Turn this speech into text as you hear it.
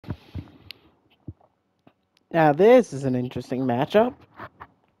Now this is an interesting matchup.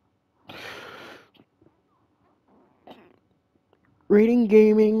 Reading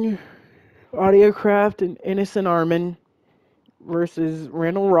Gaming, Audiocraft, and InnocentArmin versus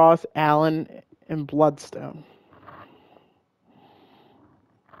Randall Ross, Allen, and Bloodstone.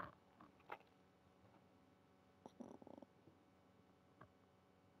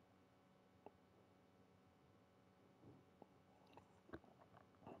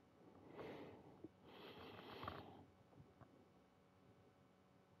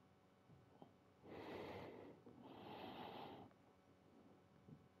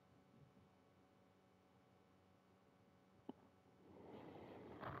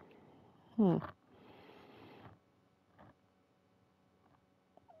 Hmm.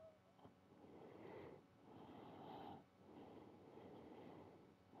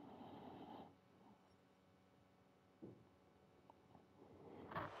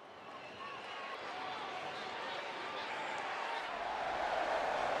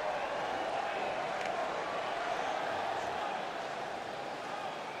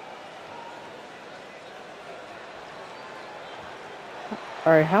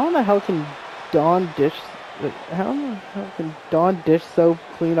 Alright, how in the hell can Dawn dish... How in the hell can Dawn dish soap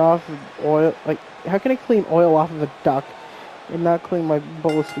clean off oil... Like, how can I clean oil off of a duck and not clean my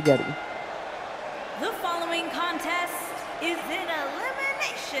bowl of spaghetti? The following contest is an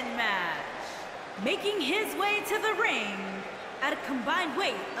elimination match. Making his way to the ring at a combined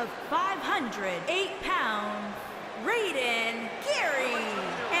weight of 508 pounds, Raiden Gary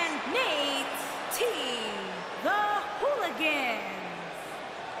and Nate T. The Hooligans.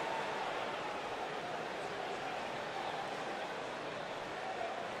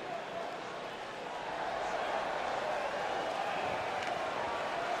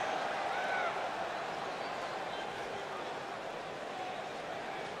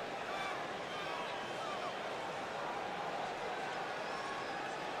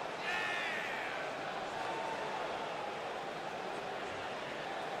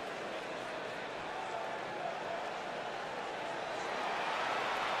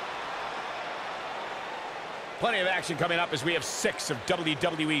 Plenty of action coming up as we have 6 of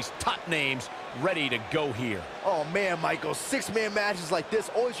WWE's top names ready to go here. Oh man, Michael, 6-man matches like this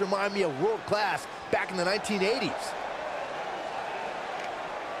always remind me of world class back in the 1980s.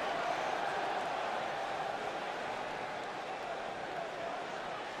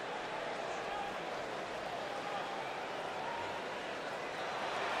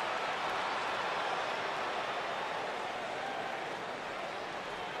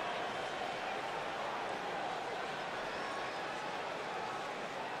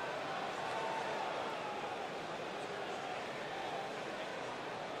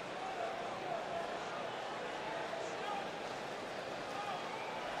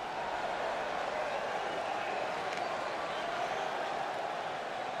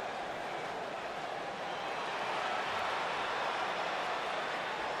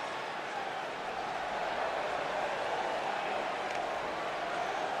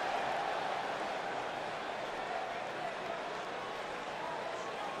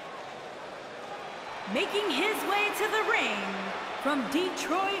 Making his way to the ring from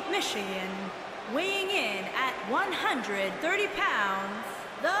Detroit, Michigan, weighing in at 130 pounds,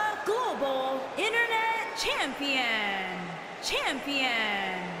 the Global Internet Champion,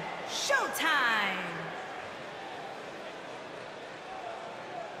 Showtime.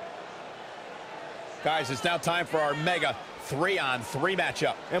 Guys, it's now time for our mega 3-on-3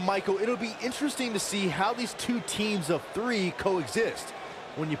 matchup. And Michael, it'll be interesting to see how these two teams of 3 coexist.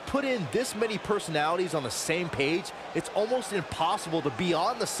 When you put in this many personalities on the same page, it's almost impossible to be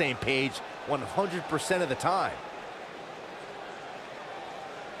on the same page 100% of the time.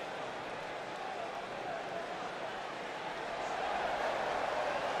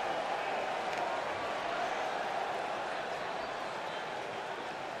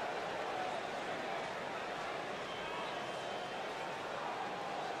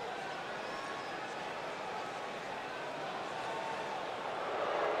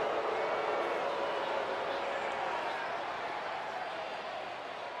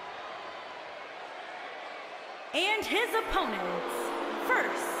 And his opponents,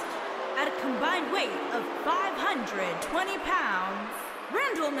 first, at a combined weight of 520 pounds,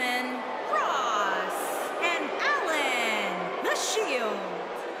 Randleman Ross and Allen the Shield.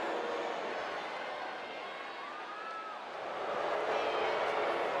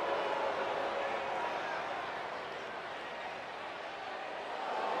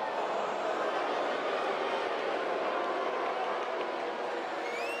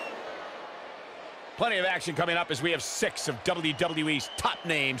 Plenty of action coming up as we have 6 of WWE's top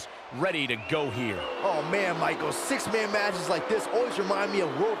names ready to go here. Oh man, Michael, 6-man matches like this always remind me of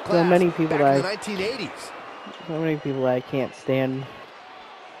world class So many people back in the 1980s. So many people I can't stand.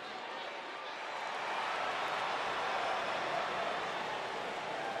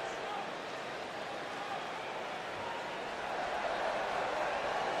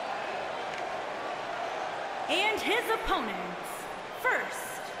 And his opponents, first,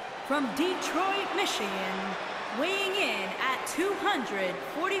 from Detroit, Michigan, weighing in at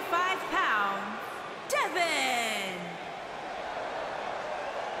 245 pounds, Devin.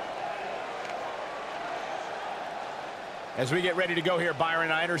 As we get ready to go here,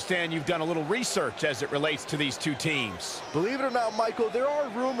 Byron, I understand you've done a little research as it relates to these two teams. Believe it or not, Michael, there are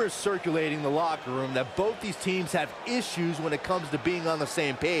rumors circulating in the locker room that both these teams have issues when it comes to being on the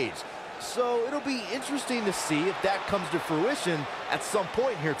same page. So it'll be interesting to see if that comes to fruition at some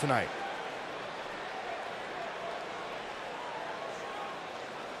point here tonight.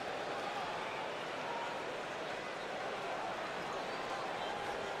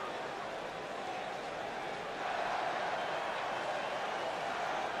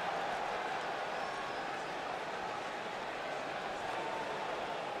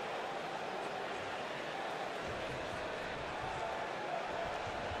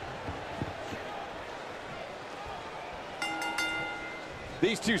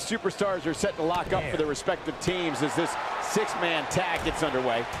 These two superstars are set to lock up for their respective teams as this 6-man tag gets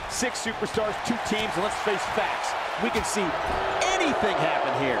underway. 6 superstars, 2 teams, and let's face facts. We can see anything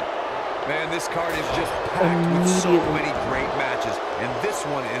happen here. Man, this card is just packed with so many great matches, and this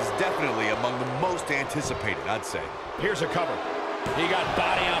one is definitely among the most anticipated, I'd say. Here's a cover. He got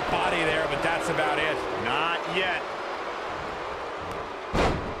body on body there, but that's about it. Not yet.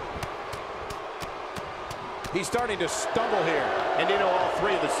 He's starting to stumble here, and you know all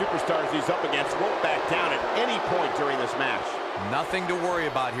 3 of the superstars he's up against won't back down at any point during this match. Nothing to worry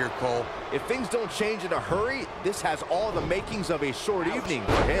about here, Cole. If things don't change in a hurry, this has all the makings of a short evening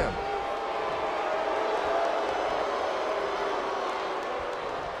for him.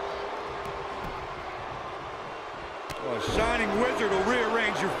 Well, a shining wizard will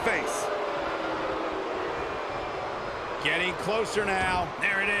rearrange your face. Getting closer now.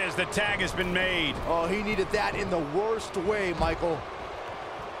 There it is. The tag has been made. Oh, he needed that in the worst way, Michael.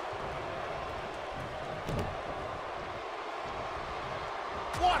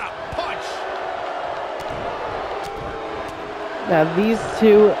 What a punch! Now these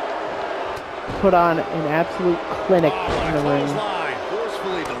two put on an absolute clinic in the ring. Line.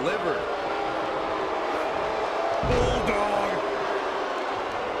 Forcefully delivered. Bulldog.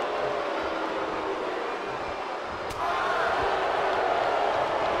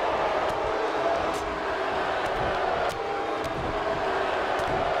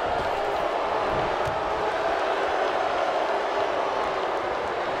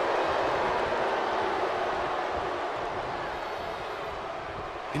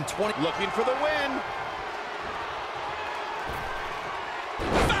 In 20, looking for the win.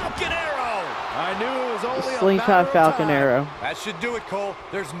 Falcon Arrow! I knew it was only a Slingshot matter of Falcon time. Arrow. That should do it, Cole.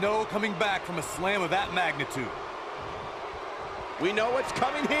 There's no coming back from a slam of that magnitude. We know what's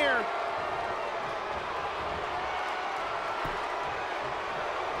coming here.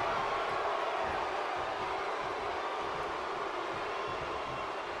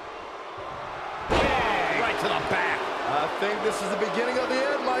 Right to the back. I think this is the beginning of the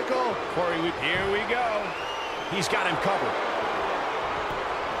end, Michael. Corey, here we go. He's got him covered.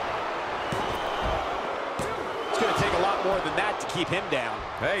 It's going to take a lot more than that to keep him down.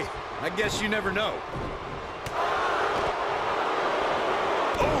 Hey, I guess you never know.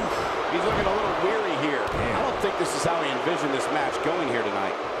 He's looking a little weary here. I don't think this is how he envisioned this match going here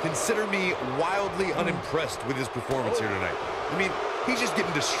tonight. Consider me wildly unimpressed with his performance here tonight. I mean, he's just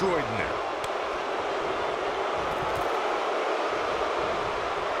getting destroyed in there.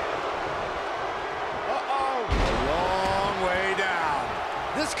 Long way down.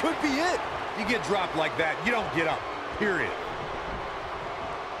 This could be it. You get dropped like that, you don't get up, period.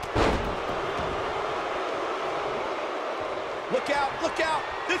 Look out, look out.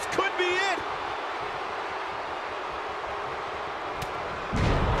 This could be it.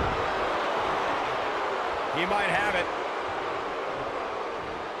 He might have it.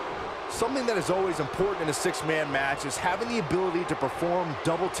 Something that is always important in a 6-man match is having the ability to perform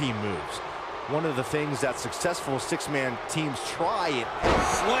double team moves. One of the things that successful 6-man teams try it.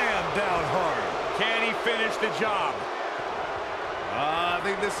 Slam down hard. Can he finish the job? I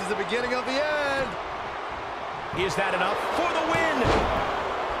think this is the beginning of the end. Is that enough for the win?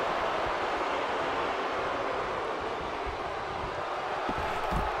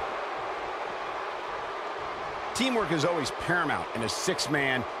 Teamwork is always paramount in a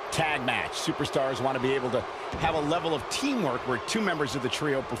six-man tag match. Superstars want to be able to have a level of teamwork where two members of the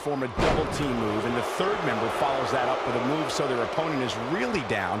trio perform a double team move, and the third member follows that up with a move so their opponent is really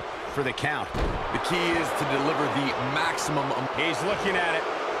down for the count. The key is to deliver the maximum. He's looking at it.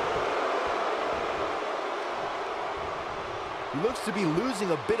 He looks to be losing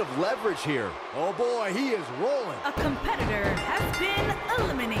a bit of leverage here. Oh boy, he is rolling. A competitor has been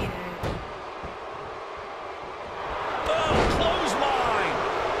eliminated. Oh, clothesline!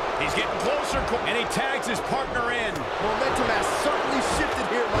 He's getting closer, and he tags his partner in. Momentum has certainly shifted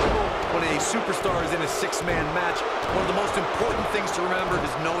here, Michael. When a superstar is in a six-man match, one of the most important things to remember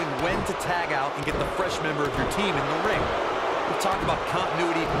is knowing when to tag out and get the fresh member of your team in the ring. We've talked about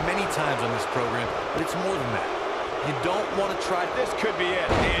continuity many times on this program, but it's more than that. You don't want to try. This could be it.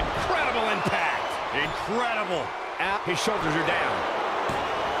 Incredible impact. Incredible. His shoulders are down.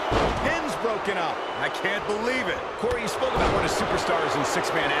 Pin's broken up. I can't believe it. Corey, you spoke about one of superstars in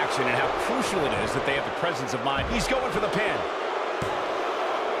six-man action and how crucial it is that they have the presence of mind. He's going for the pin.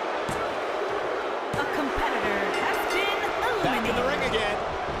 A competitor has been eliminated. Back in the ring again.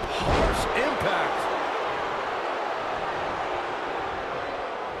 Harsh impact.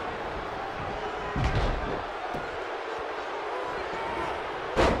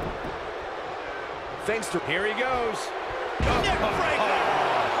 Thanks to... Here he goes. Neck breaker.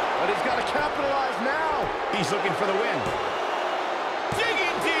 But he's got to capitalize now. He's looking for the win.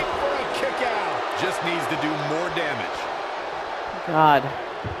 Digging deep for a kick out. Just needs to do more damage. God.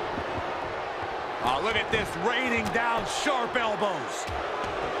 Oh, look at this, raining down sharp elbows.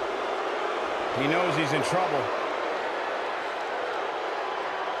 He knows he's in trouble.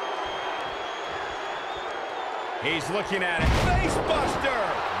 He's looking at it. Face buster.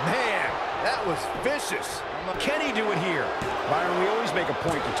 Man, that was vicious. Can he do it here? Byron, we always make a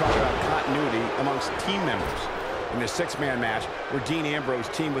point to talk about continuity amongst team members. In the six-man match, where Dean Ambrose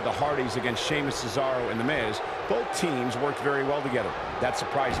teamed with the Hardys against Sheamus, Cesaro, and The Miz, both teams worked very well together. That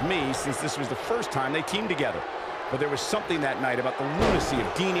surprised me, since this was the first time they teamed together. But there was something that night about the lunacy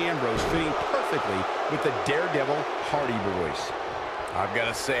of Dean Ambrose fitting perfectly with the Daredevil Hardy Boys. I've got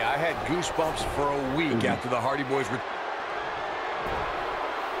to say, I had goosebumps for a week after the Hardy Boys were...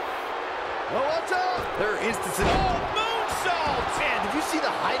 Oh, what's up? There are instances... Oh, moonsault! Man, did you see the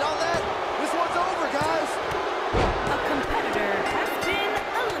height on that? This one's over, guys. A competitor has been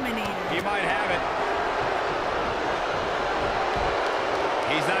eliminated. He might have it.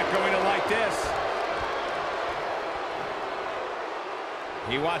 He's not going to like this.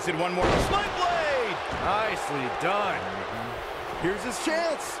 He wants it one more. Sling blade! Nicely done. Here's his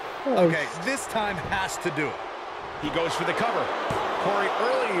chance. Okay, this time has to do it. He goes for the cover. Corey,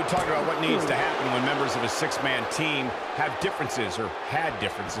 earlier you talked about what needs to happen when members of a six-man team have differences or had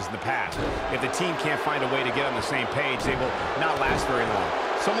differences in the past. If the team can't find a way to get on the same page, they will not last very long.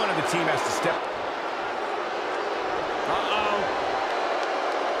 Someone on the team has to step. Uh-oh.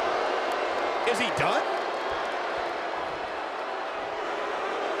 Is he done?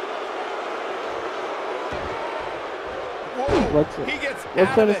 Whoa, he gets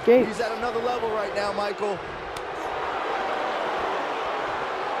out of it. Escape. He's at another level right now, Michael.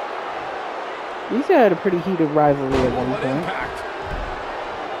 These guys had a pretty heated rivalry at one What point. impact.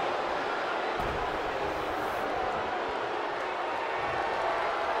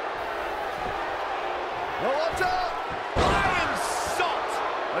 Oh, what's up? Lion salt.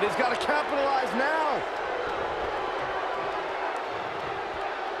 But he's got to capitalize now.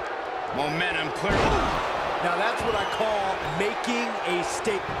 Momentum clear. Now that's what I call making a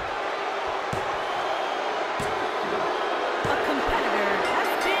statement. A competitor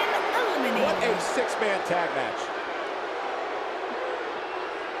has been eliminated. What a six-man tag match.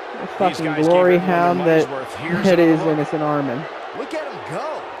 A These fucking guys glory gave everyone hound their that, money's worth. Here's that a is look. InnocentArmin. Look at him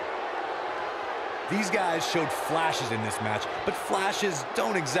go. These guys showed flashes in this match, but flashes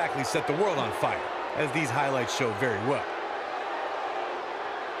don't exactly set the world on fire, as these highlights show very well.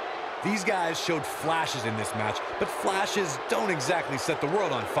 These guys showed flashes in this match, but flashes don't exactly set the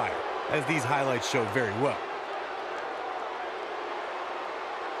world on fire, as these highlights show very well.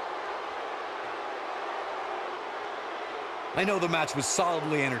 I know the match was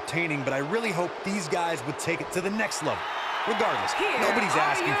solidly entertaining, but I really hope these guys would take it to the next level. Regardless, Here nobody's are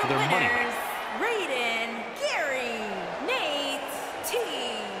asking your for their money. winners, Raiden, Gary, Nate, T,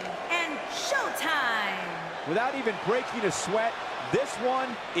 and Showtime. Without even breaking a sweat, this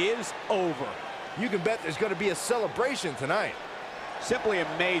one is over. You can bet there's going to be a celebration tonight. Simply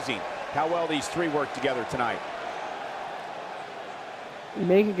amazing how well these three work together tonight. You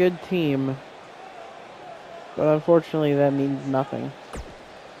make a good team, but unfortunately that means nothing.